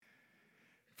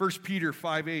1 Peter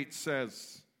 5:8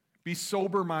 says, be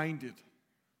sober-minded,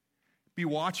 be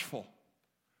watchful.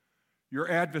 Your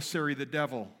adversary, the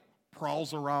devil,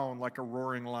 prowls around like a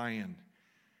roaring lion,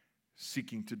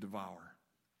 seeking to devour.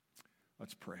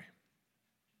 Let's pray.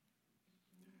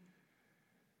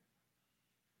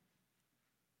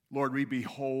 Lord, we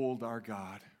behold our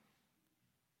God,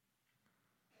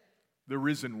 the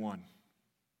risen one,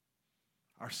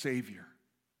 our Savior.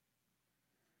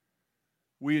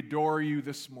 We adore you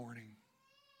this morning.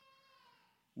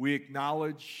 We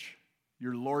acknowledge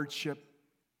your lordship,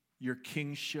 your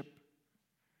kingship.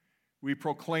 We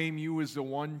proclaim you as the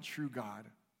one true God.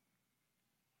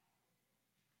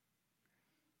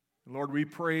 Lord, we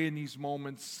pray in these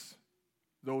moments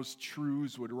those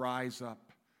truths would rise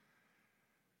up.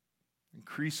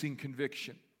 Increasing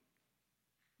conviction,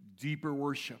 deeper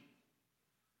worship.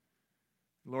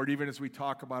 Lord, even as we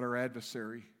talk about our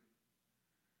adversary,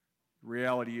 the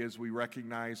reality is we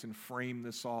recognize and frame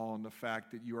this all in the fact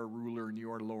that you are ruler and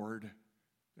you are Lord.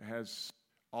 It has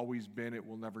always been, it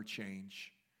will never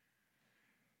change.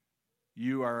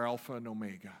 You are Alpha and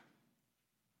Omega.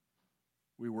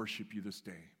 We worship you this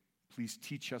day. Please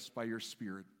teach us by your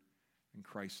Spirit. In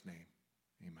Christ's name,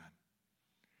 amen.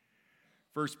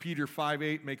 1 Peter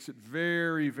 5:8 makes it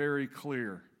very, very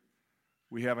clear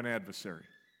we have an adversary.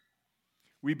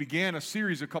 We began a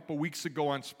series a couple weeks ago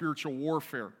on spiritual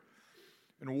warfare.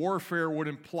 And warfare would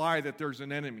imply that there's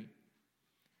an enemy.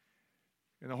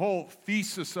 And the whole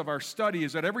thesis of our study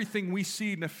is that everything we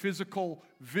see in the physical,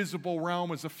 visible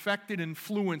realm is affected and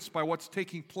influenced by what's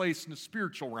taking place in the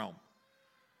spiritual realm.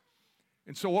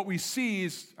 And so what we see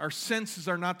is our senses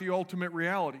are not the ultimate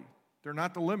reality. They're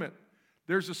not the limit.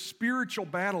 There's a spiritual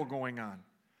battle going on,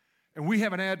 and we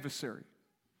have an adversary.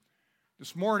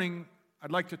 This morning,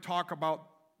 I'd like to talk about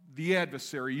the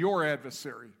adversary, your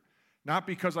adversary, not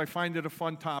because I find it a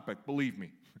fun topic, believe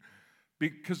me,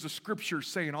 because the Scriptures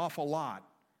say an awful lot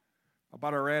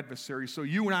about our adversary, so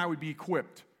you and I would be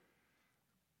equipped,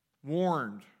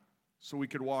 warned, so we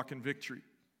could walk in victory.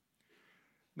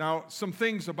 Now, some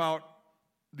things about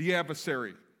the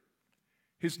adversary,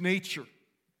 his nature.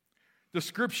 The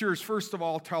Scriptures, first of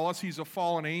all, tell us he's a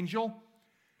fallen angel.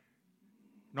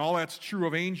 And all that's true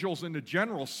of angels in the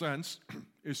general sense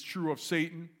is true of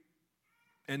Satan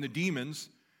and the demons,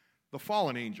 the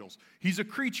fallen angels. He's a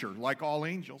creature like all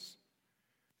angels.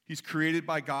 He's created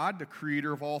by God, the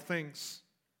creator of all things.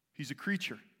 He's a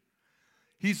creature.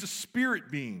 He's a spirit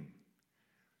being.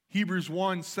 Hebrews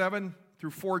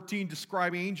 1:7-14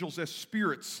 describe angels as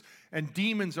spirits, and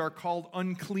demons are called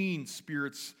unclean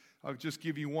spirits. I'll just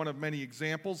give you one of many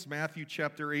examples. Matthew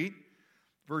chapter 8,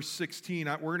 verse 16.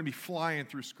 We're going to be flying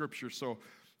through Scripture, so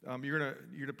you're going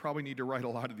to probably need to write a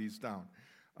lot of these down.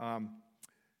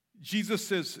 Jesus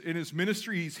says in his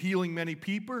ministry, he's healing many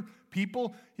people.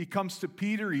 He comes to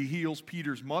Peter. He heals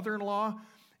Peter's mother-in-law,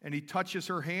 and he touches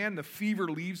her hand. The fever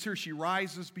leaves her. She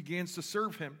rises, begins to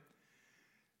serve him.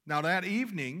 Now that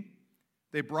evening,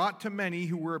 they brought to many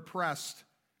who were oppressed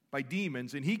by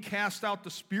demons, and he cast out the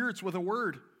spirits with a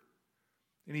word.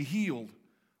 And he healed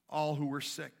all who were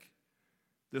sick.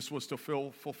 This was to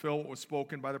fulfill what was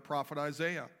spoken by the prophet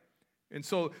Isaiah. And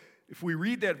so, if we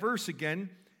read that verse again,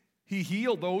 he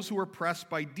healed those who were oppressed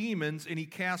by demons, and he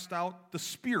cast out the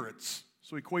spirits.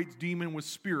 So he equates demon with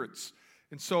spirits.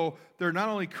 And so, they're not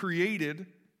only created,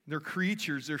 they're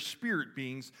creatures, they're spirit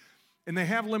beings, and they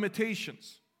have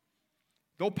limitations.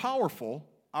 Though powerful,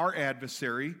 our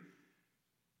adversary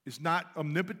is not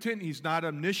omnipotent, he's not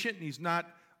omniscient, he's not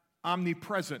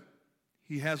omnipresent.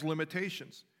 He has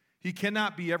limitations. He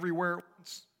cannot be everywhere at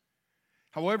once.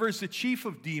 However, as the chief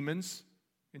of demons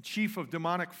and chief of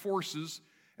demonic forces,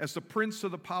 as the prince of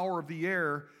the power of the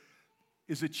air,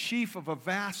 is a chief of a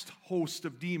vast host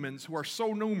of demons who are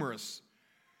so numerous,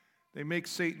 they make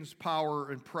Satan's power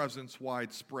and presence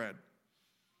widespread.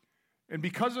 And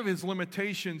because of his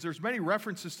limitations, there's many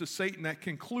references to Satan that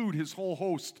conclude his whole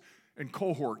host and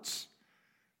cohorts.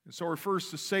 And so it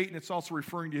refers to Satan, it's also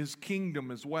referring to his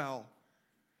kingdom as well.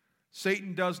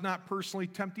 Satan does not personally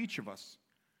tempt each of us,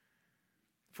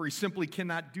 for he simply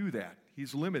cannot do that.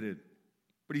 He's limited.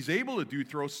 But he's able to do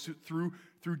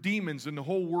through demons in the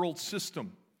whole world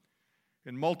system.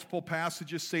 In multiple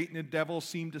passages, Satan and devil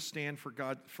seem to stand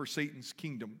for Satan's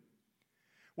kingdom.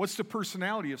 What's the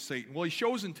personality of Satan? Well, he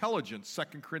shows intelligence,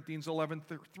 2 Corinthians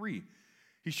 11:3.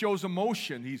 He shows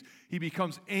emotion. He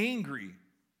becomes angry.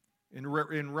 In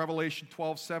Revelation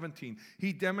 12:17,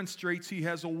 he demonstrates he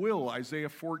has a will, Isaiah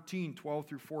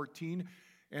 14:12-14,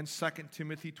 and 2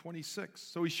 Timothy 26.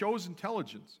 So he shows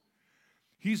intelligence.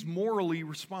 He's morally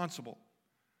responsible.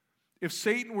 If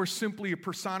Satan were simply a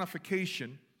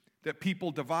personification, that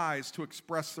people devise to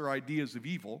express their ideas of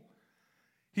evil.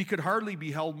 He could hardly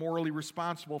be held morally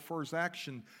responsible for his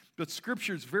action, but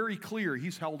Scripture is very clear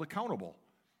he's held accountable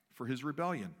for his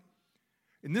rebellion.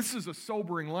 And this is a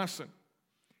sobering lesson.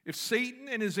 If Satan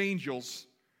and his angels,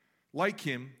 like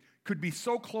him, could be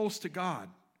so close to God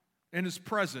and his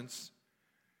presence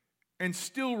and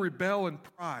still rebel in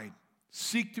pride,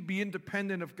 seek to be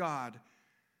independent of God,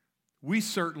 we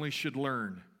certainly should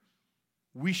learn.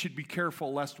 We should be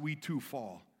careful lest we too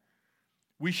fall.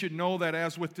 We should know that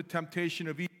as with the temptation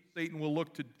of evil, Satan will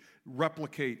look to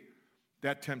replicate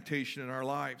that temptation in our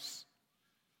lives.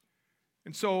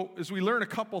 And so, as we learn a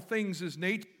couple things, his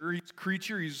nature, he's a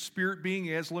creature, he's a spirit being,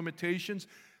 he has limitations.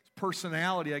 His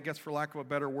personality, I guess for lack of a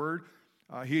better word.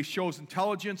 He shows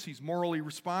intelligence, he's morally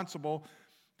responsible.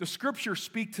 The Scriptures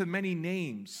speak to many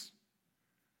names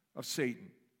of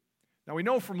Satan. Now we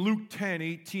know from Luke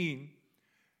 10:18,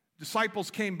 disciples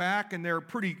came back and they're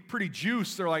pretty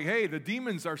juiced. They're like, hey, the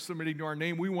demons are submitting to our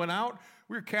name. We went out,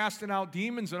 we were casting out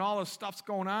demons and all this stuff's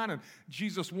going on. And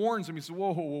Jesus warns them. He said,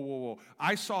 whoa.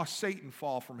 I saw Satan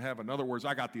fall from heaven. In other words,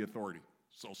 I got the authority.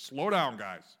 So slow down,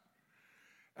 guys.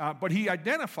 But he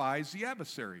identifies the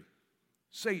adversary,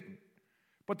 Satan.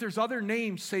 But there's other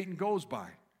names Satan goes by.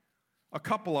 A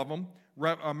couple of them,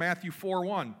 Matthew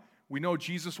 4:1. We know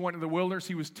Jesus went into the wilderness.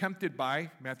 He was tempted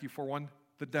by, Matthew 4:1,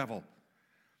 the devil.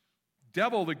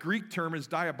 Devil, the Greek term is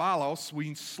diabolos,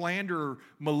 means slanderer,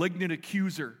 malignant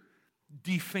accuser,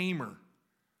 defamer.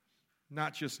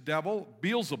 Not just devil,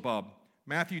 Beelzebub,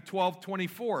 Matthew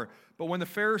 12:24. But when the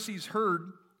Pharisees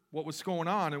heard what was going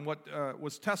on and what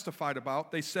was testified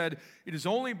about, they said, it is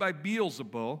only by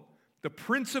Beelzebub, the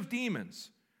prince of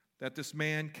demons, that this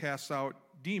man casts out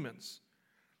demons.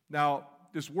 Now,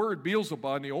 this word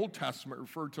Beelzebub in the Old Testament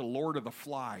referred to the Lord of the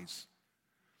Flies.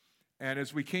 And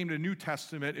as we came to the New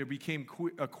Testament, it became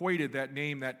equated, that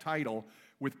name, that title,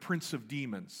 with Prince of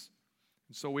Demons.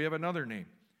 And so we have another name.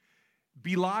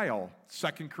 Belial,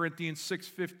 2 Corinthians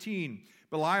 6:15.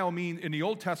 Belial in the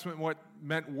Old Testament what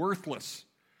meant worthless,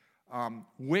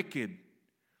 wicked,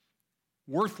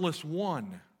 worthless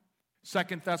one.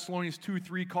 2 Thessalonians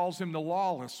 2:3 calls him the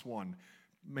lawless one.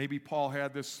 Maybe Paul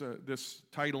had this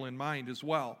title in mind as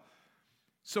well.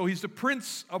 So he's the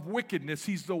prince of wickedness.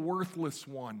 He's the worthless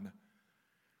one.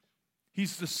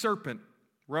 He's the serpent.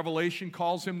 Revelation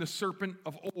calls him the serpent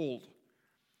of old.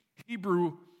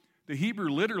 The Hebrew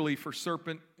literally for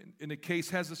serpent in the case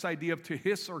has this idea of to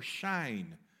hiss or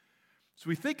shine. So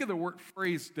we think of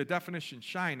the definition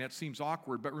shine, that seems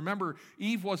awkward. But remember,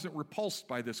 Eve wasn't repulsed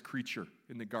by this creature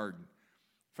in the garden.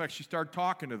 In fact, she started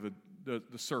talking to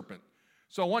the serpent.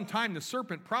 So one time the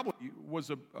serpent probably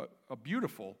was a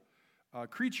beautiful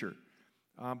creature.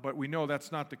 But we know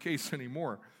that's not the case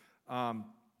anymore.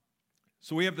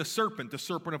 So we have the serpent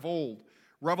of old.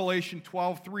 Revelation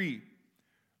 12:3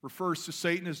 refers to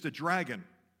Satan as the dragon.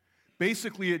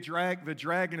 Basically, the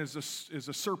dragon is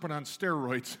a serpent on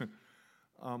steroids.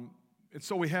 And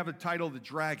so we have the title, the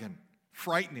dragon,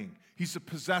 frightening. He's the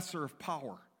possessor of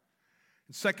power.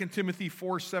 In 2 Timothy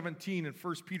 4:17 and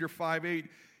 1 Peter 5:8,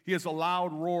 he has a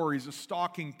loud roar. He's a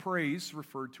stalking prey,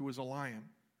 referred to as a lion.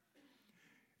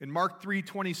 In Mark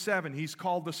 3:27, he's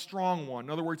called the strong one. In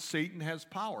other words, Satan has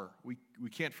power. We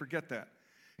can't forget that.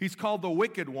 He's called the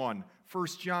wicked one,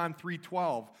 1 John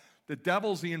 3:12. The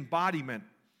devil's the embodiment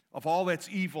of all that's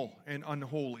evil and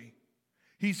unholy.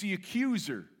 He's the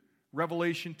accuser,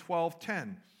 Revelation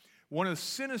 12:10. One of the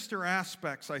sinister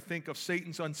aspects, I think, of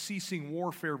Satan's unceasing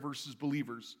warfare versus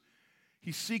believers,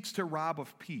 he seeks to rob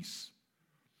of peace.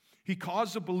 He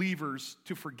causes the believers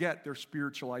to forget their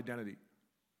spiritual identity.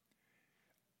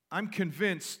 I'm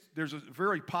convinced there's a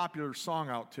very popular song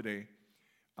out today.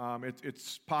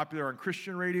 It's popular on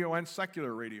Christian radio and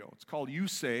secular radio. It's called You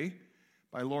Say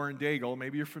by Lauren Daigle.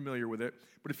 Maybe you're familiar with it.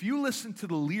 But if you listen to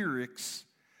the lyrics,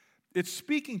 it's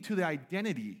speaking to the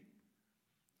identity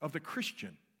of the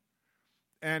Christian.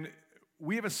 And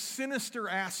we have a sinister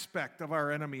aspect of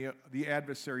our enemy, the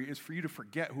adversary, is for you to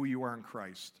forget who you are in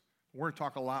Christ. We're going to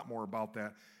talk a lot more about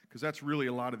that because that's really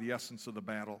a lot of the essence of the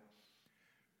battle.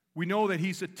 We know that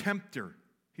he's a tempter.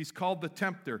 He's called the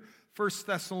tempter. 1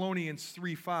 Thessalonians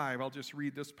 3:5. I'll just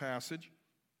read this passage.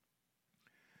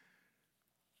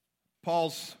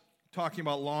 Paul's talking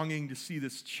about longing to see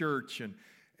this church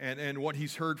and what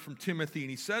he's heard from Timothy. And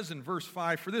he says in verse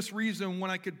 5, for this reason, when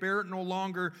I could bear it no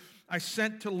longer, I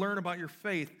sent to learn about your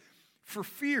faith, for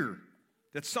fear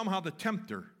that somehow the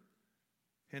tempter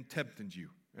had tempted you,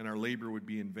 and our labor would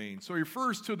be in vain. So he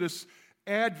refers to this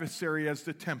adversary as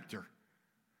the tempter.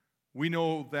 We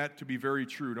know that to be very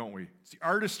true, don't we? It's the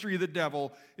artistry of the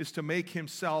devil is to make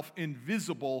himself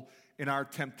invisible in our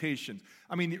temptations.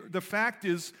 I mean, the fact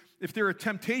is, if there a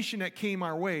temptation that came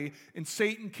our way, and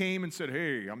Satan came and said,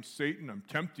 hey, I'm Satan, I'm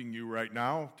tempting you right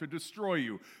now to destroy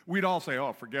you, we'd all say,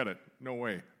 oh, forget it, no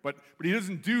way. But he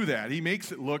doesn't do that. He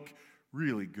makes it look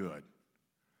really good.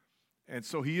 And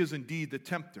so he is indeed the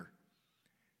tempter.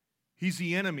 He's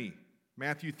the enemy.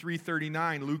 Matthew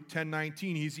 3:39, Luke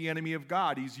 10:19, he's the enemy of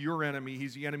God. He's your enemy.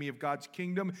 He's the enemy of God's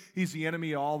kingdom. He's the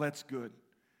enemy of all that's good.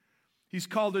 He's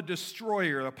called a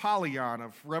destroyer, a Apollyon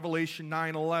of Revelation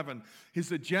 9:11.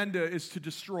 His agenda is to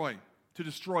destroy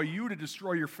you, to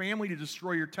destroy your family, to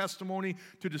destroy your testimony,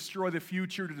 to destroy the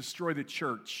future, to destroy the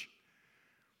church.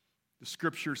 The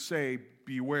scriptures say,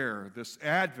 beware, this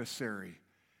adversary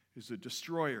is a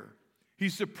destroyer.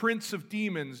 He's the prince of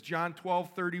demons, John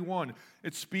 12:31.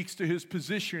 It speaks to his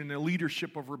position in the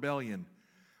leadership of rebellion.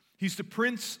 He's the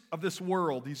prince of this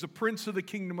world. He's the prince of the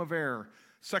kingdom of air.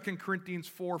 2 Corinthians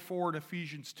 4:4 and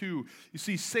Ephesians 2. You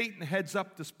see, Satan heads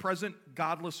up this present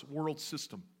godless world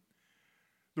system.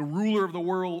 The ruler of the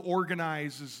world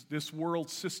organizes this world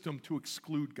system to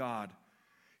exclude God.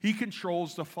 He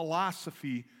controls the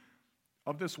philosophy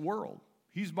of this world.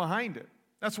 He's behind it.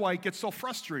 That's why it gets so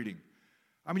frustrating.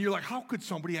 I mean, you're like, how could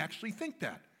somebody actually think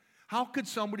that? How could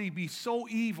somebody be so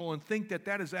evil and think that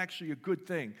that is actually a good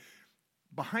thing?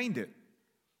 Behind it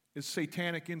is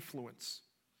satanic influence.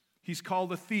 He's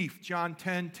called a thief, John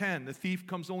 10:10. The thief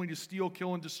comes only to steal,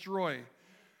 kill, and destroy.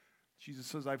 Jesus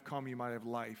says, I've come you might have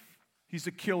life. He's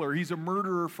a killer. He's a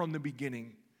murderer from the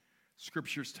beginning,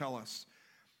 scriptures tell us.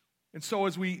 And so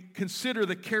as we consider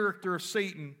the character of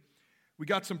Satan, we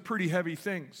got some pretty heavy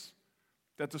things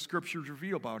that the scriptures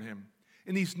reveal about him.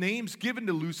 And these names given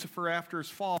to Lucifer after his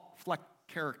fall reflect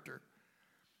character.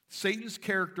 Satan's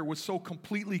character was so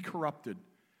completely corrupted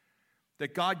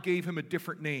that God gave him a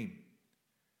different name,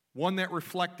 one that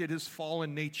reflected his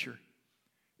fallen nature.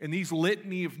 And these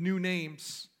litany of new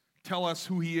names tell us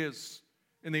who he is,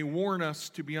 and they warn us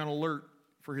to be on alert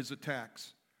for his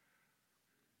attacks.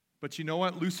 But you know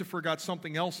what? Lucifer got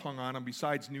something else hung on him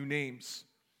besides new names,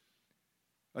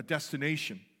 a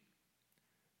destination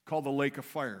called the lake of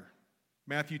fire.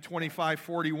 Matthew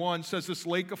 25:41 says this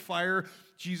lake of fire,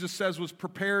 Jesus says, was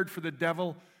prepared for the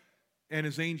devil and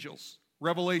his angels.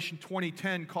 Revelation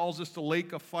 20:10 calls this the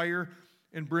lake of fire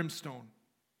and brimstone,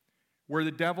 where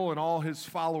the devil and all his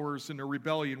followers in their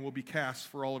rebellion will be cast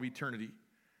for all of eternity.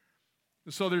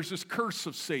 And so there's this curse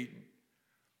of Satan.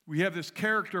 We have this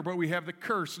character, but we have the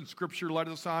curse, and Scripture led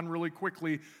us on really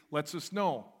quickly, lets us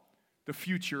know the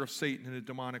future of Satan in the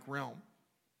demonic realm.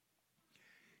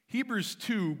 Hebrews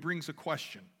 2 brings a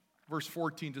question, verse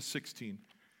 14 to 16.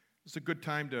 It's a good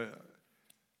time to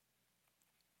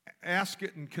ask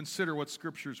it and consider what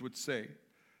Scriptures would say.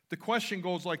 The question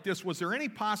goes like this: was there any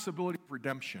possibility of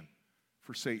redemption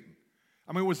for Satan?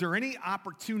 I mean, was there any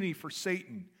opportunity for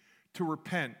Satan to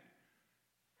repent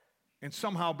and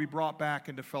somehow be brought back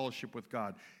into fellowship with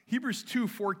God? Hebrews 2,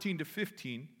 14 to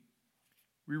 15,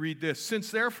 we read this: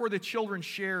 since therefore the children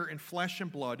share in flesh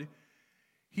and blood,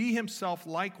 he himself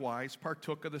likewise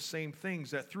partook of the same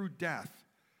things, that through death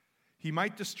he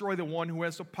might destroy the one who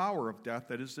has the power of death,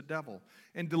 that is the devil,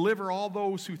 and deliver all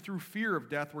those who through fear of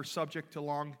death were subject to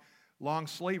long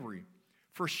slavery.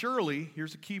 For surely,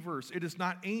 here's a key verse, it is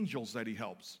not angels that he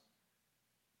helps,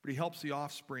 but he helps the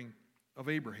offspring of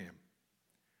Abraham.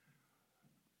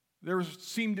 There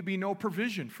seemed to be no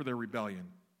provision for their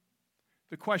rebellion.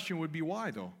 The question would be why,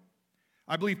 though?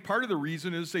 I believe part of the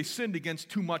reason is they sinned against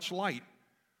too much light.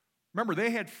 Remember,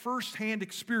 they had firsthand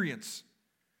experience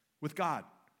with God.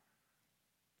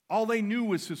 All they knew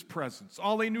was his presence.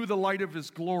 All they knew the light of his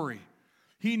glory.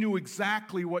 He knew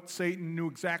exactly what Satan knew,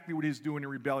 exactly what he was doing in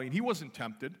rebellion. He wasn't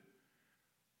tempted.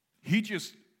 He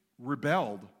just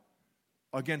rebelled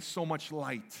against so much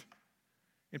light.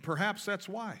 And perhaps that's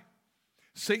why.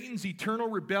 Satan's eternal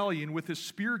rebellion, with his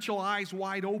spiritual eyes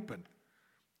wide open,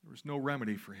 there was no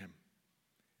remedy for him.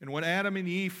 And when Adam and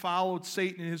Eve followed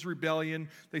Satan in his rebellion,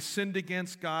 they sinned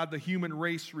against God. The human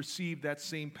race received that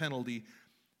same penalty,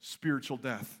 spiritual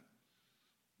death.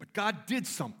 But God did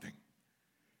something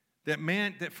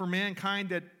that for mankind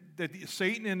that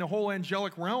Satan and the whole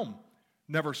angelic realm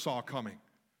never saw coming.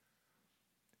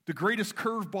 The greatest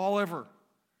curveball ever,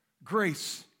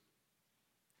 grace.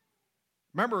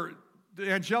 Remember,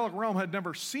 the angelic realm had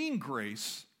never seen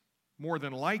grace, more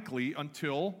than likely,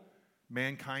 until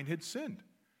mankind had sinned.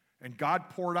 And God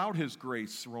poured out his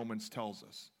grace, Romans tells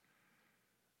us.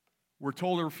 We're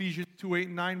told in Ephesians 2, 8,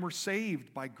 and 9, we're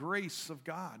saved by grace of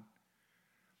God.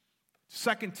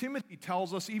 2 Timothy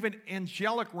tells us even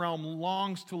angelic realm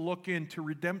longs to look into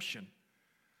redemption.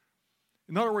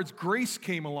 In other words, grace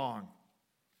came along.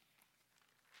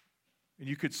 And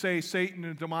you could say Satan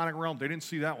and the demonic realm, they didn't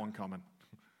see that one coming.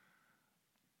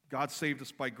 God saved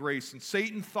us by grace. And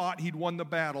Satan thought he'd won the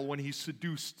battle when he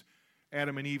seduced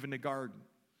Adam and Eve in the garden.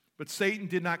 But Satan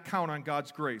did not count on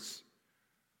God's grace.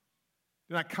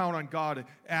 Did not count on God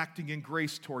acting in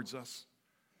grace towards us.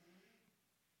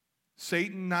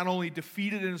 Satan not only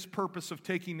defeated in his purpose of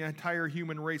taking the entire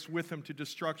human race with him to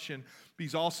destruction, but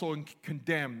he's also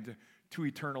condemned to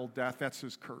eternal death. That's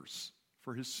his curse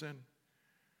for his sin.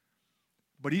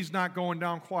 But he's not going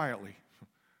down quietly.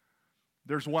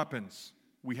 There's weapons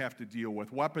we have to deal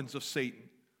with, weapons of Satan.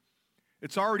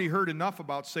 It's already heard enough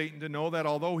about Satan to know that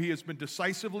although he has been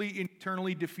decisively and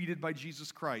eternally defeated by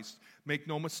Jesus Christ, make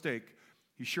no mistake,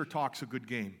 he sure talks a good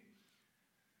game.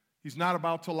 He's not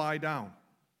about to lie down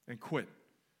and quit.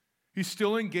 He's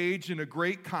still engaged in a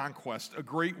great conquest, a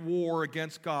great war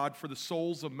against God for the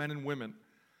souls of men and women.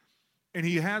 And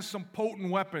he has some potent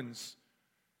weapons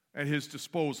at his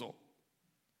disposal.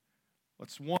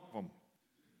 That's one of them.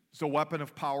 It's a weapon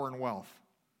of power and wealth.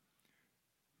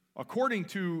 According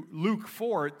to Luke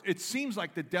 4, it seems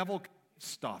like the devil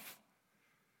stuff.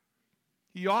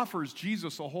 He offers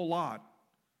Jesus a whole lot.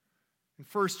 In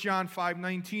 1 John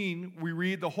 5:19, we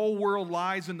read, the whole world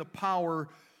lies in the power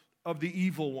of the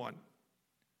evil one.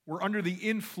 We're under the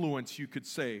influence, you could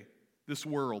say, this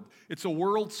world. It's a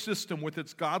world system with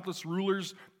its godless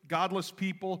rulers, godless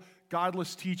people,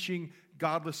 godless teaching,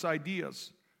 godless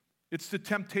ideas. It's the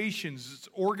temptations, it's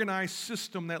organized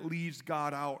system that leaves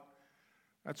God out.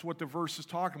 That's what the verse is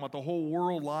talking about. The whole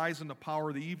world lies in the power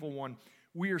of the evil one.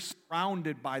 We are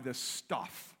surrounded by this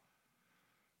stuff,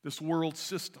 this world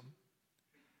system.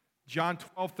 John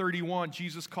 12:31,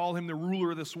 Jesus called him the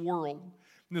ruler of this world.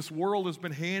 And this world has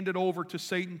been handed over to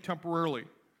Satan temporarily.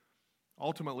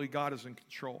 Ultimately, God is in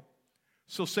control.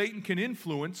 So Satan can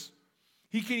influence.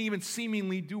 He can even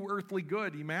seemingly do earthly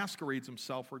good. He masquerades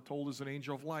himself, we're told, as an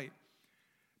angel of light.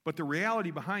 But the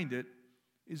reality behind it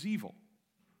is evil.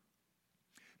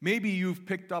 Maybe you've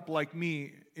picked up, like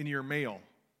me, in your mail,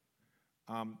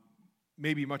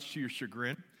 maybe much to your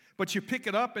chagrin, but you pick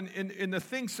it up and the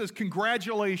thing says,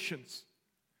 congratulations.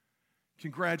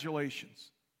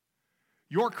 Congratulations.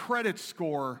 Your credit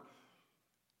score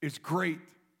is great.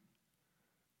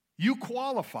 You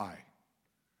qualify.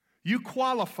 You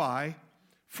qualify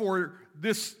for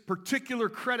this particular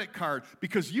credit card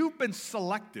because you've been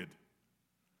selected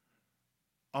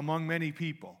among many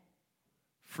people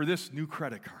for this new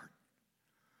credit card.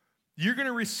 You're going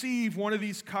to receive one of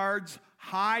these cards,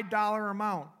 high dollar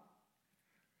amount.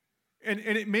 And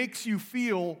it makes you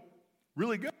feel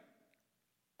really good.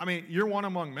 I mean, you're one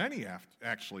among many,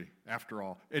 after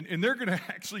all. And they're going to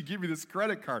actually give you this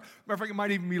credit card. Matter of fact, it might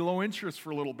even be low interest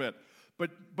for a little bit.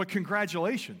 But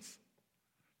congratulations.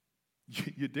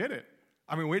 You did it.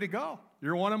 I mean, way to go.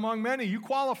 You're one among many. You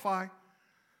qualify.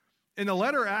 And the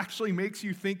letter actually makes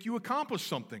you think you accomplished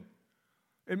something.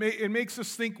 It makes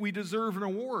us think we deserve an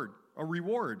award, a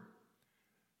reward.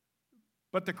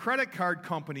 But the credit card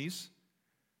companies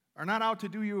are not out to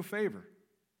do you a favor,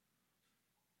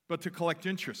 but to collect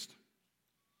interest.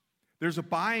 There's a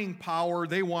buying power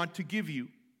they want to give you,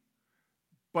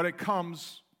 but it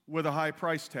comes with a high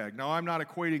price tag. Now, I'm not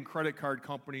equating credit card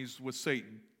companies with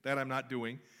Satan. That I'm not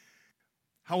doing.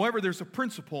 However, there's a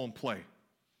principle in play,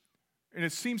 and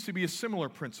it seems to be a similar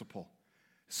principle.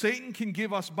 Satan can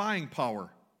give us buying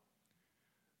power,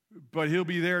 but he'll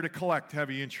be there to collect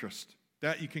heavy interest.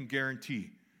 That you can guarantee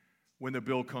when the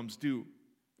bill comes due.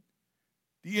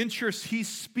 The interest he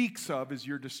speaks of is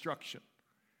your destruction.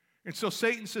 And so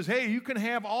Satan says, hey, you can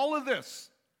have all of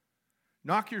this.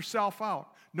 Knock yourself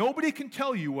out. Nobody can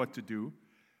tell you what to do.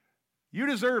 You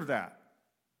deserve that.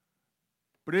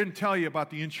 But it didn't tell you about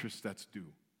the interest that's due,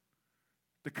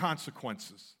 the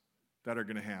consequences that are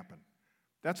going to happen.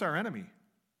 That's our enemy.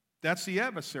 That's the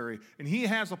adversary. And he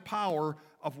has a power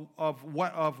of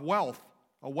wealth,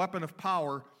 a weapon of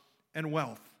power and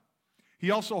wealth. He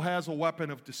also has a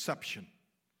weapon of deception.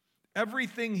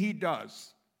 Everything he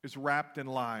does is wrapped in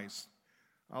lies.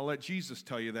 I'll let Jesus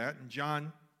tell you that in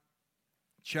John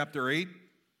chapter 8.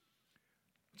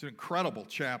 It's an incredible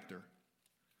chapter.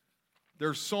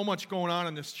 There's so much going on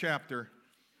in this chapter,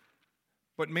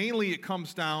 but mainly it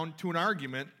comes down to an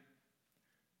argument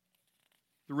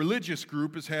the religious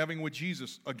group is having with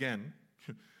Jesus again.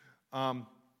 And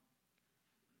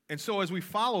so as we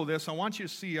follow this, I want you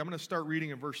to see, I'm going to start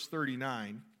reading in verse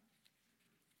 39.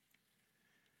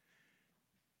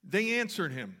 They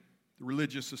answered him, the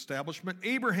religious establishment.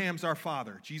 Abraham's our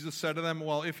father. Jesus said to them,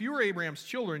 well, if you were Abraham's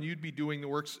children, you'd be doing the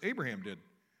works Abraham did.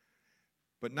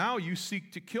 But now you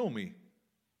seek to kill me,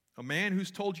 a man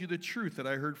who's told you the truth that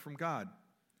I heard from God.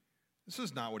 This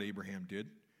is not what Abraham did.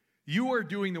 You are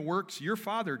doing the works your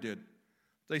father did.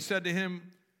 They said to him,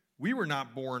 we were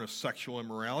not born of sexual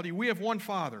immorality. We have one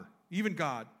Father, even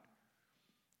God.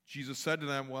 Jesus said to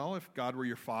them, well, if God were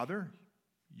your Father,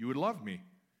 you would love me,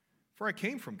 for I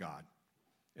came from God,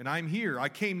 and I'm here. I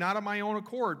came not of my own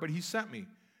accord, but he sent me.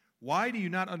 Why do you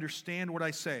not understand what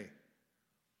I say?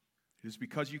 It is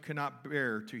because you cannot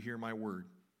bear to hear my word.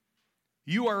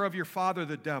 You are of your father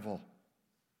the devil,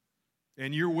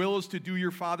 and your will is to do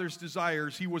your father's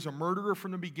desires. He was a murderer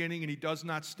from the beginning, and he does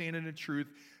not stand in the truth,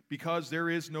 because there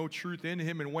is no truth in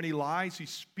him. And when he lies, he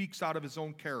speaks out of his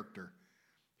own character,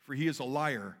 for he is a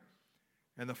liar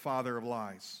and the father of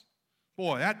lies.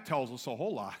 Boy, that tells us a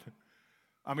whole lot.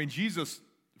 I mean, Jesus,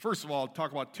 first of all,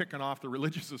 talk about ticking off the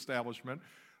religious establishment,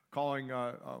 calling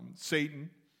Satan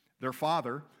their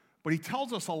father, but he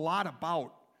tells us a lot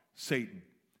about Satan.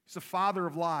 He's the father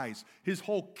of lies. His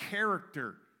whole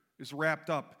character is wrapped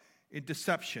up in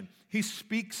deception. He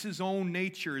speaks his own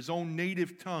nature, his own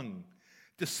native tongue.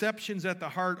 Deception's at the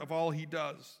heart of all he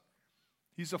does.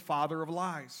 He's a father of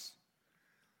lies.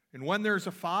 And when there's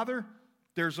a father,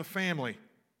 there's a family.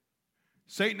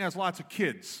 Satan has lots of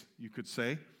kids, you could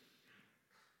say.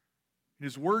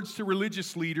 His words to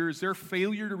religious leaders, their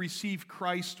failure to receive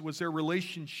Christ was their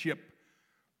relationship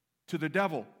to the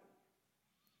devil.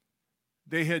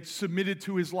 They had submitted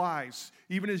to his lies.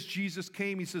 Even as Jesus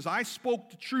came, he says, I spoke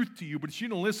the truth to you, but you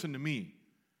don't listen to me.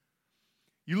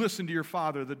 You listen to your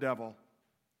father, the devil.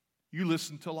 You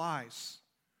listen to lies.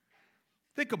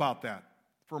 Think about that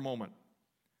for a moment.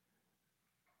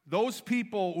 Those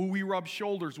people who we rub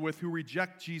shoulders with who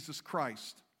reject Jesus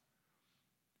Christ,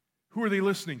 who are they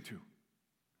listening to?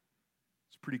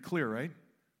 It's pretty clear, right?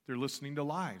 They're listening to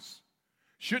lies.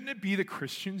 Shouldn't it be the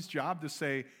Christian's job to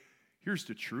say, here's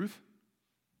the truth?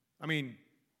 I mean,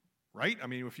 right? I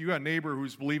mean, if you got a neighbor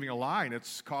who's believing a lie and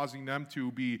it's causing them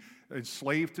to be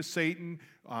enslaved to Satan,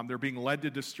 they're being led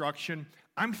to destruction,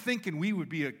 I'm thinking we would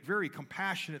be a very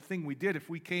compassionate thing we did if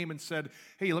we came and said,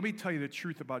 hey, let me tell you the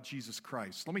truth about Jesus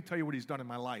Christ. Let me tell you what he's done in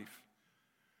my life.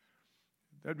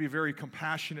 That'd be a very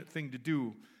compassionate thing to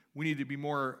do. We need to be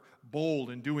more bold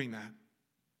in doing that.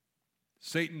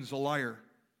 Satan's a liar.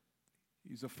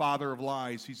 He's a father of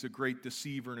lies. He's a great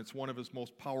deceiver, and it's one of his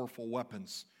most powerful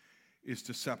weapons is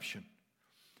deception.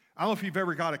 I don't know if you've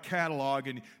ever got a catalog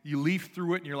and you leaf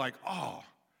through it and you're like, oh,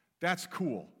 that's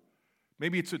cool.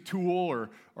 Maybe it's a tool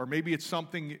or maybe it's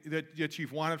something that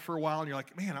you've wanted for a while and you're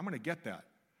like, man, I'm going to get that.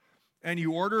 And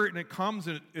you order it and it comes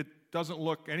and it doesn't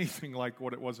look anything like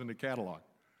what it was in the catalog.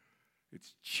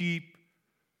 It's cheap.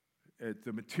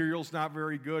 The material's not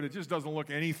very good. It just doesn't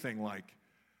look anything like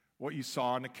what you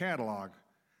saw in the catalog.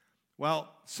 Well,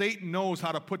 Satan knows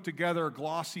how to put together a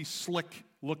glossy,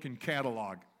 slick-looking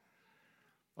catalog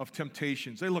of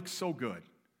temptations. They look so good.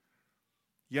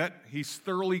 Yet, he's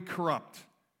thoroughly corrupt.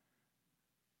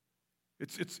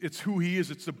 It's who he is.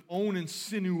 It's the bone and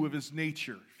sinew of his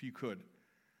nature, if you could.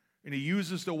 And he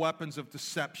uses the weapons of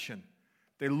deception.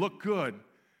 They look good,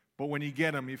 but when you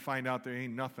get them, you find out they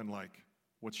ain't nothing like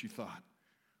what you thought.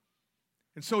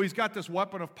 And so he's got this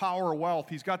weapon of power or wealth.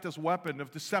 He's got this weapon of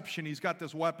deception. He's got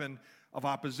this weapon of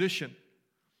opposition.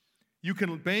 You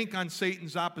can bank on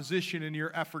Satan's opposition in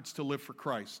your efforts to live for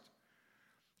Christ.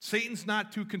 Satan's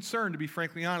not too concerned, to be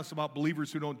frankly honest, about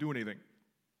believers who don't do anything.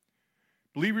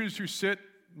 Believers who sit,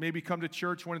 maybe come to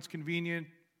church when it's convenient,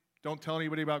 don't tell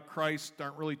anybody about Christ,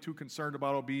 aren't really too concerned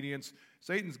about obedience.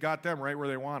 Satan's got them right where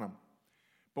they want them.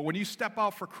 But when you step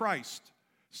out for Christ,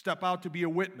 step out to be a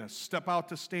witness, step out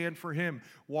to stand for him,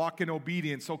 walk in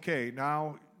obedience, okay,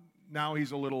 now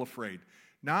he's a little afraid.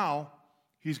 Now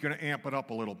he's going to amp it up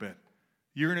a little bit.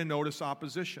 You're going to notice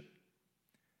opposition.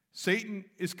 Satan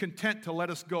is content to let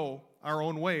us go our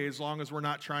own way as long as we're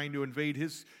not trying to invade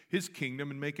his kingdom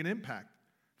and make an impact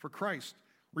for Christ.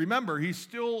 Remember,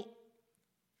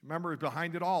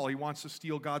 behind it all, he wants to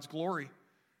steal God's glory.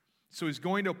 So he's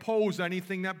going to oppose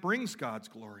anything that brings God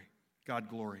glory.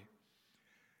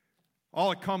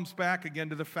 All it comes back again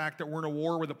to the fact that we're in a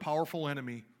war with a powerful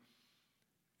enemy,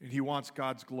 and he wants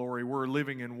God's glory. We're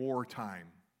living in wartime,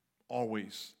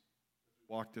 always.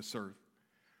 Walk this earth.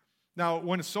 Now,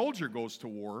 when a soldier goes to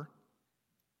war,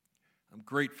 I'm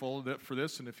grateful for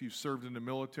this, and if you've served in the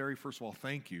military, first of all,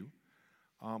 thank you.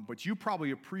 But you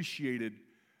probably appreciated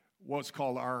what's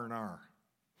called R&R.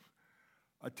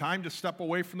 A time to step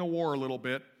away from the war a little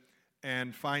bit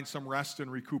and find some rest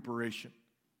and recuperation.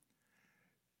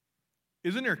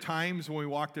 Isn't there times when we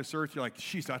walk this earth, you're like,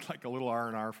 geez, I'd like a little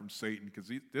R&R from Satan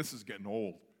because this is getting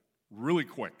old really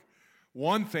quick.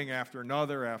 One thing after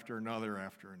another, after another,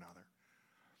 after another.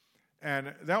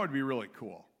 And that would be really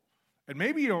cool. And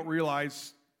maybe you don't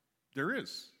realize there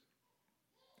is.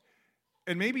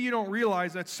 And maybe you don't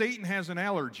realize that Satan has an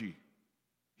allergy.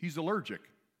 He's allergic.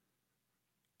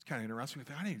 It's kind of interesting.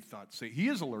 I didn't thought Satan. He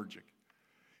is allergic.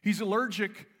 He's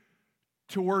allergic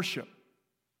to worship.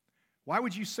 Why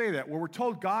would you say that? Well, we're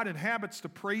told God inhabits the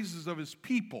praises of his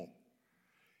people.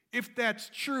 If that's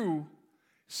true,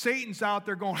 Satan's out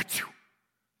there going, achoo.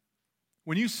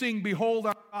 When you sing, behold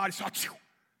our God,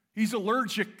 he's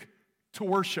allergic to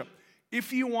worship.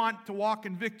 If you want to walk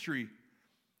in victory,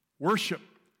 worship.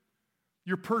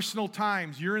 Your personal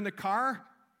times, you're in the car,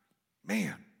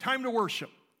 man, time to worship.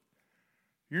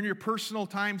 You're in your personal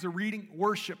times of reading,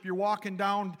 worship. You're walking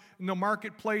down in the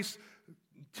marketplace,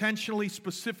 intentionally,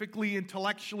 specifically,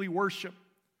 intellectually worship.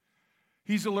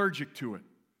 He's allergic to it.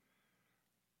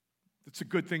 That's a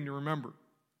good thing to remember.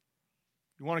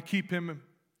 You want to keep him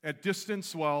at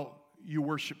distance? Well, you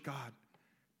worship God.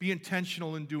 Be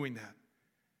intentional in doing that.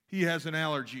 He has an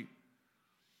allergy.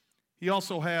 He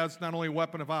also has not only a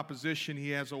weapon of opposition,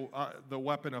 he has the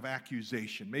weapon of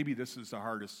accusation. Maybe this is the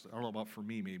hardest. I don't know about for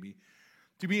me, maybe.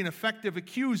 To be an effective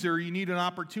accuser, you need an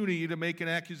opportunity to make an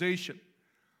accusation.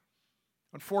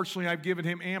 Unfortunately, I've given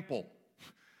him ample.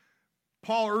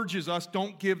 Paul urges us,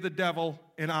 don't give the devil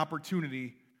an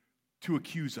opportunity to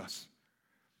accuse us.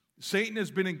 Satan has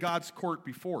been in God's court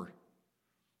before.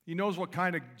 He knows what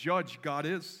kind of judge God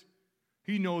is.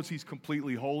 He knows he's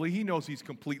completely holy. He knows he's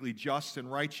completely just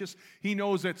and righteous. He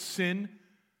knows that sin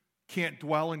can't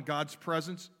dwell in God's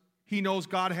presence. He knows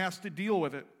God has to deal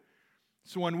with it.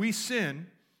 So when we sin,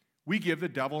 we give the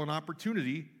devil an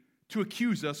opportunity to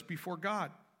accuse us before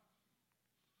God.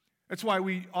 That's why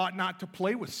we ought not to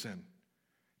play with sin.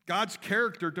 God's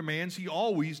character demands he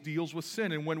always deals with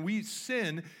sin. And when we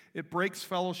sin, it breaks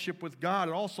fellowship with God.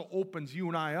 It also opens you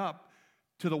and I up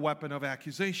to the weapon of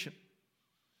accusation.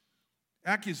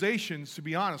 Accusations, to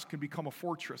be honest, can become a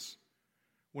fortress.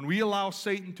 When we allow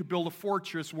Satan to build a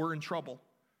fortress, we're in trouble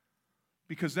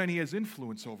because then he has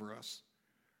influence over us.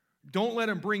 Don't let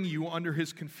him bring you under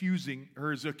his confusing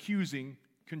or his accusing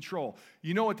control.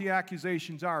 You know what the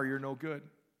accusations are. You're no good.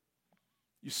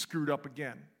 You screwed up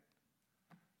again.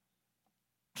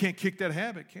 Can't kick that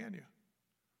habit, can you?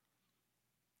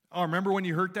 Oh, remember when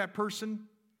you hurt that person?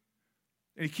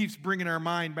 And he keeps bringing our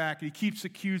mind back. He keeps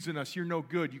accusing us. You're no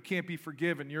good. You can't be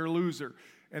forgiven. You're a loser.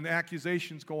 And the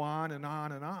accusations go on and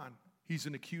on and on. He's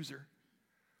an accuser.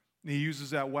 And he uses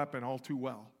that weapon all too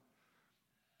well.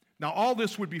 Now, all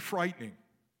this would be frightening.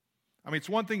 I mean, it's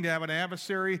one thing to have an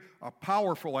adversary, a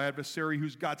powerful adversary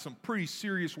who's got some pretty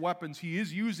serious weapons he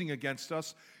is using against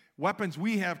us, weapons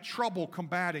we have trouble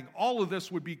combating. All of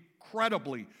this would be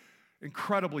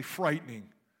incredibly frightening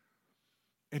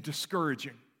and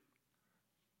discouraging.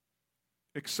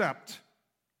 Except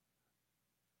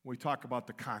when we talk about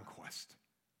the conquest.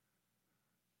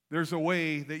 There's a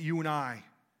way that you and I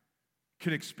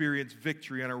can experience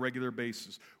victory on a regular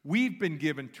basis. We've been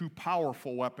given two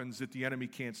powerful weapons that the enemy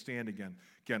can't stand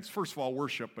against. First of all,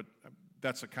 worship, but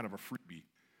that's a kind of a freebie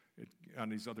on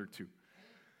these other two.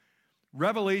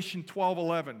 Revelation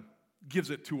 12:11 gives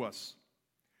it to us.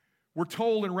 We're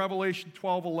told in Revelation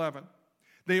 12:11,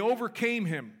 they overcame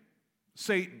him,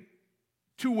 Satan,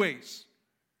 two ways.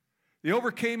 They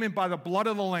overcame him by the blood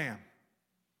of the Lamb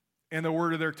and the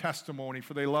word of their testimony,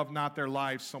 for they loved not their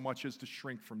lives so much as to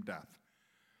shrink from death.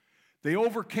 They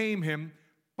overcame him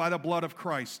by the blood of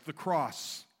Christ, the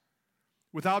cross.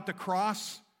 Without the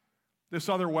cross, this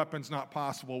other weapon's not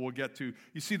possible we'll get to.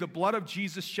 You see, the blood of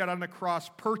Jesus shed on the cross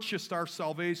purchased our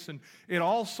salvation. It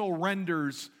also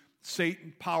renders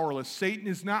Satan powerless. Satan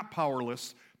is not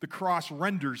powerless. The cross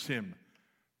renders him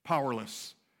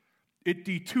powerless. It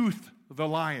detoothed the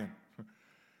lion,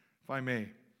 if I may.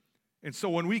 And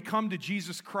so when we come to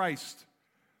Jesus Christ,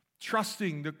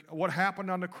 trusting what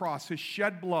happened on the cross, his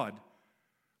shed blood,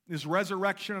 his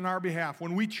resurrection on our behalf,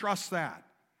 when we trust that,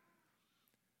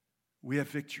 we have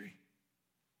victory.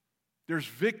 There's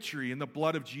victory in the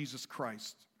blood of Jesus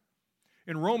Christ.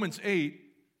 In Romans 8,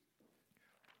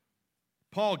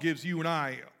 Paul gives you and I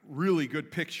a really good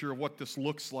picture of what this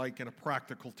looks like in a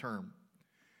practical term.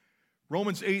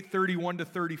 Romans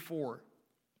 8:31-34.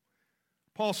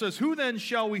 Paul says, "Who then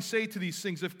shall we say to these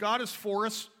things? If God is for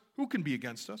us, who can be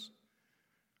against us?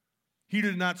 He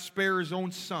did not spare his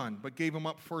own son, but gave him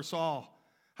up for us all.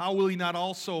 How will he not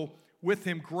also with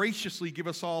him graciously give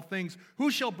us all things?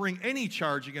 Who shall bring any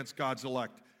charge against God's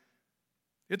elect?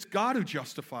 It's God who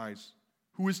justifies.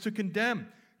 Who is to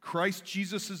condemn? Christ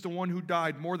Jesus is the one who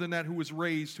died, more than that, who was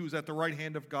raised, who is at the right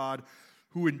hand of God,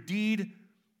 who indeed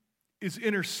is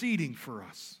interceding for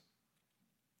us.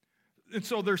 And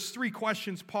so there's three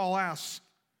questions Paul asks.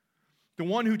 The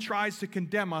one who tries to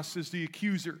condemn us is the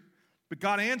accuser, but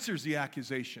God answers the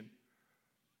accusation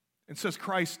and says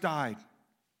Christ died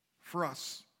for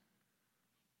us.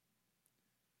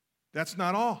 That's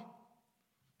not all.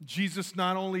 Jesus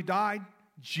not only died,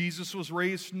 Jesus was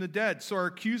raised from the dead. So our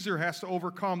accuser has to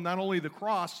overcome not only the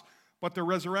cross, but the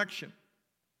resurrection.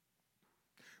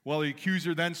 Well, the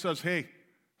accuser then says, hey,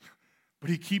 but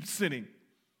he keeps sinning.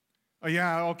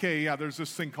 Oh, there's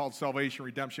this thing called salvation,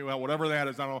 redemption, well, whatever that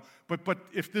is, I don't know. But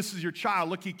if this is your child,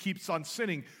 look, he keeps on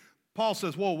sinning. Paul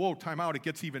says, whoa, time out, it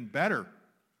gets even better.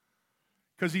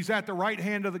 Because he's at the right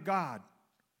hand of the God,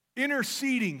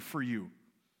 interceding for you.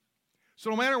 So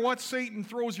no matter what Satan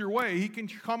throws your way, he can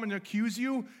come and accuse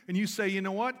you, and you say, you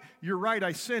know what? You're right,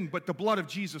 I sinned, but the blood of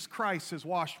Jesus Christ has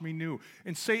washed me new.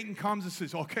 And Satan comes and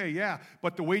says, okay, yeah,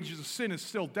 but the wages of sin is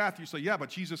still death. You say, yeah, but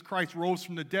Jesus Christ rose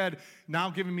from the dead, now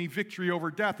giving me victory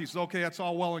over death. He says, okay, that's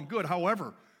all well and good.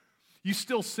 However, you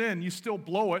still sin, you still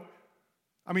blow it.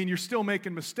 I mean, you're still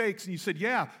making mistakes. And you said,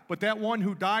 yeah, but that one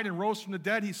who died and rose from the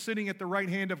dead, he's sitting at the right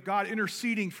hand of God,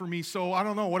 interceding for me, so I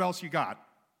don't know what else you got.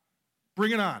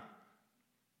 Bring it on.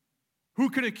 Who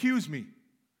can accuse me?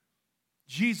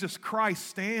 Jesus Christ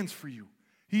stands for you.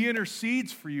 He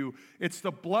intercedes for you. It's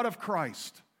the blood of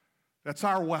Christ. That's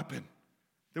our weapon,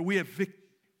 that we have victory.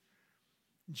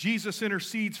 Jesus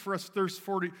intercedes for us, verse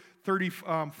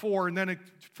 34, and then in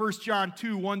 1 John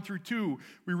 2, 1 through 2,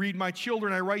 we read, my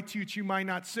children, I write to you that you might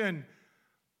not sin.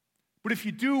 But if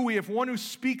you do, we have one who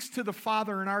speaks to the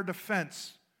Father in our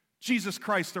defense, Jesus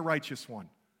Christ, the righteous one.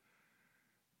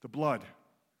 The blood.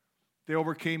 They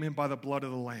overcame him by the blood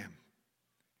of the Lamb.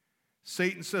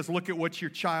 Satan says, look at what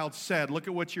your child said. Look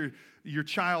at what your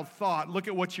child thought. Look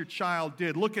at what your child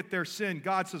did. Look at their sin.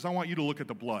 God says, I want you to look at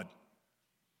the blood.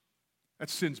 That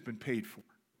sin's been paid for.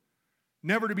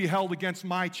 Never to be held against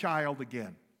my child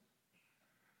again.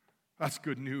 That's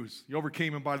good news. You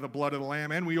overcame him by the blood of the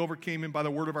Lamb, and we overcame him by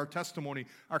the word of our testimony,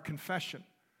 our confession.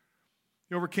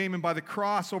 You overcame him by the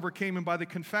cross, overcame him by the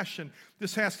confession.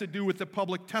 This has to do with the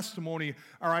public testimony,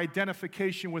 our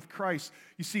identification with Christ.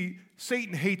 You see,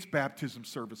 Satan hates baptism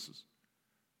services.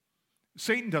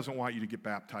 Satan doesn't want you to get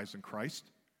baptized in Christ.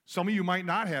 Some of you might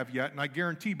not have yet, and I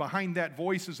guarantee behind that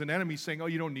voice is an enemy saying, oh,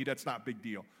 you don't need, that's not a big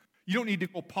deal. You don't need to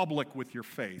go public with your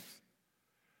faith.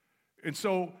 And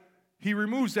so he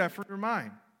removes that from your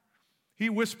mind. He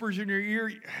whispers in your ear,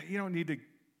 you don't need to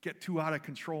get too out of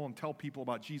control and tell people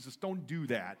about Jesus. Don't do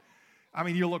that. I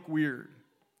mean, you look weird.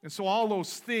 And so all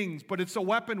those things, but it's a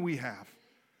weapon we have,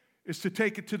 is to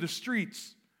take it to the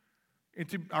streets,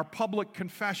 into our public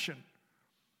confession.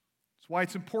 That's why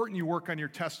it's important you work on your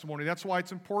testimony. That's why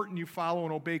it's important you follow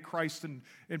and obey Christ in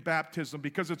baptism,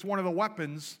 because it's one of the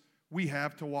weapons we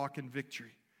have to walk in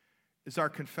victory, is our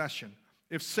confession.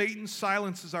 If Satan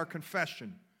silences our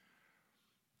confession,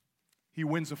 he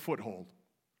wins a foothold.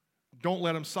 Don't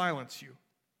let him silence you.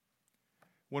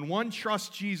 When one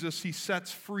trusts Jesus, he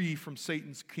sets free from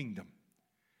Satan's kingdom.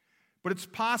 But it's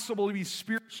possible to be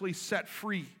spiritually set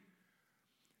free,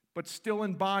 but still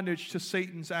in bondage to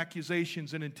Satan's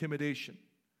accusations and intimidation.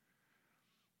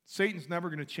 Satan's never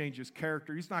going to change his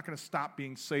character. He's not going to stop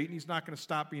being Satan. He's not going to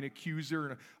stop being an accuser,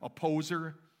 an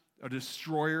opposer, a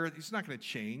destroyer. He's not going to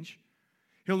change.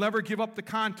 He'll never give up the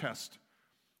contest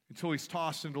until he's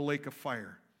tossed into the lake of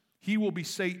fire. He will be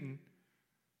Satan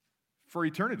for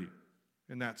eternity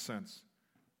in that sense.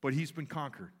 But he's been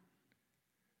conquered.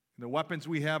 And the weapons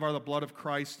we have are the blood of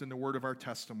Christ and the word of our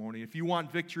testimony. If you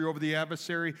want victory over the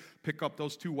adversary, pick up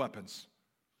those two weapons.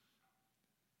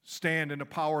 Stand in the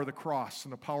power of the cross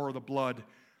and the power of the blood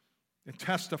and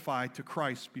testify to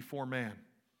Christ before man.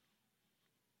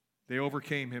 They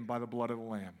overcame him by the blood of the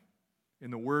Lamb in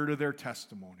the word of their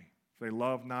testimony. They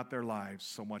love not their lives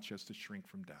so much as to shrink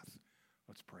from death.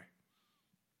 Let's pray.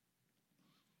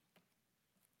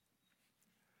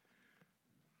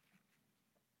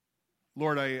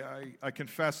 Lord, I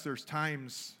confess there's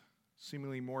times,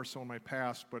 seemingly more so in my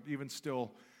past, but even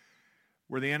still,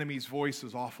 where the enemy's voice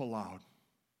is awful loud.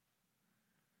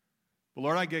 But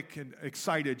Lord, I get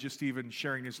excited just even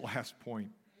sharing this last point.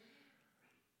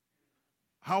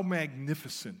 How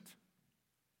magnificent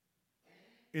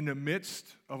in the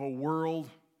midst of a world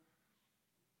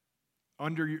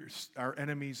under our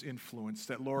enemy's influence,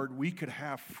 that, Lord, we could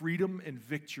have freedom and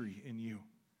victory in you.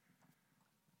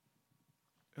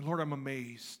 And Lord, I'm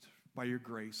amazed by your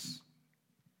grace,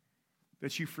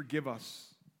 that you forgive us.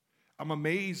 I'm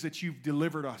amazed that you've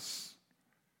delivered us.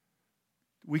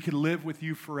 We could live with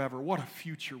you forever. What a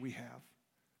future we have.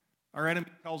 Our enemy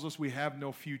tells us we have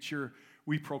no future.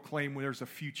 We proclaim there's a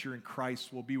future in Christ.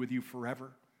 We'll be with you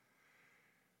forever.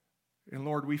 And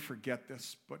Lord, we forget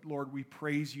this, but Lord, we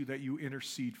praise you that you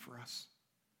intercede for us.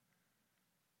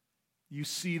 You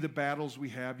see the battles we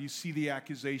have. You see the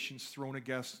accusations thrown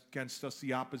against us,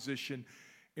 the opposition.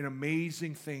 In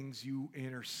amazing things, you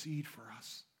intercede for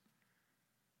us.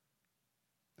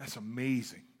 That's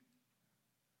amazing.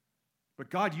 But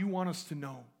God, you want us to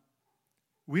know.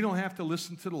 We don't have to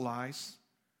listen to the lies.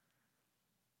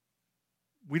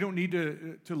 We don't need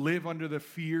to live under the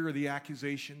fear or the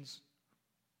accusations,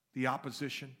 the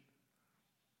opposition.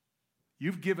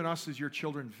 You've given us as your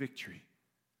children victory.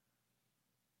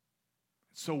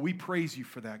 So we praise you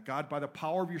for that. God, by the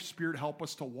power of your Spirit, help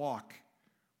us to walk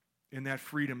in that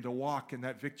freedom, to walk in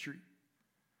that victory.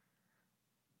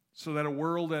 So that a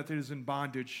world that is in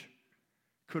bondage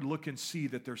could look and see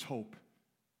that there's hope.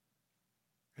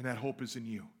 And that hope is in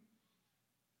you.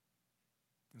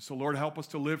 And so, Lord, help us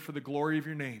to live for the glory of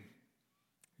your name.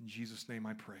 In Jesus' name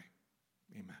I pray.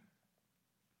 Amen.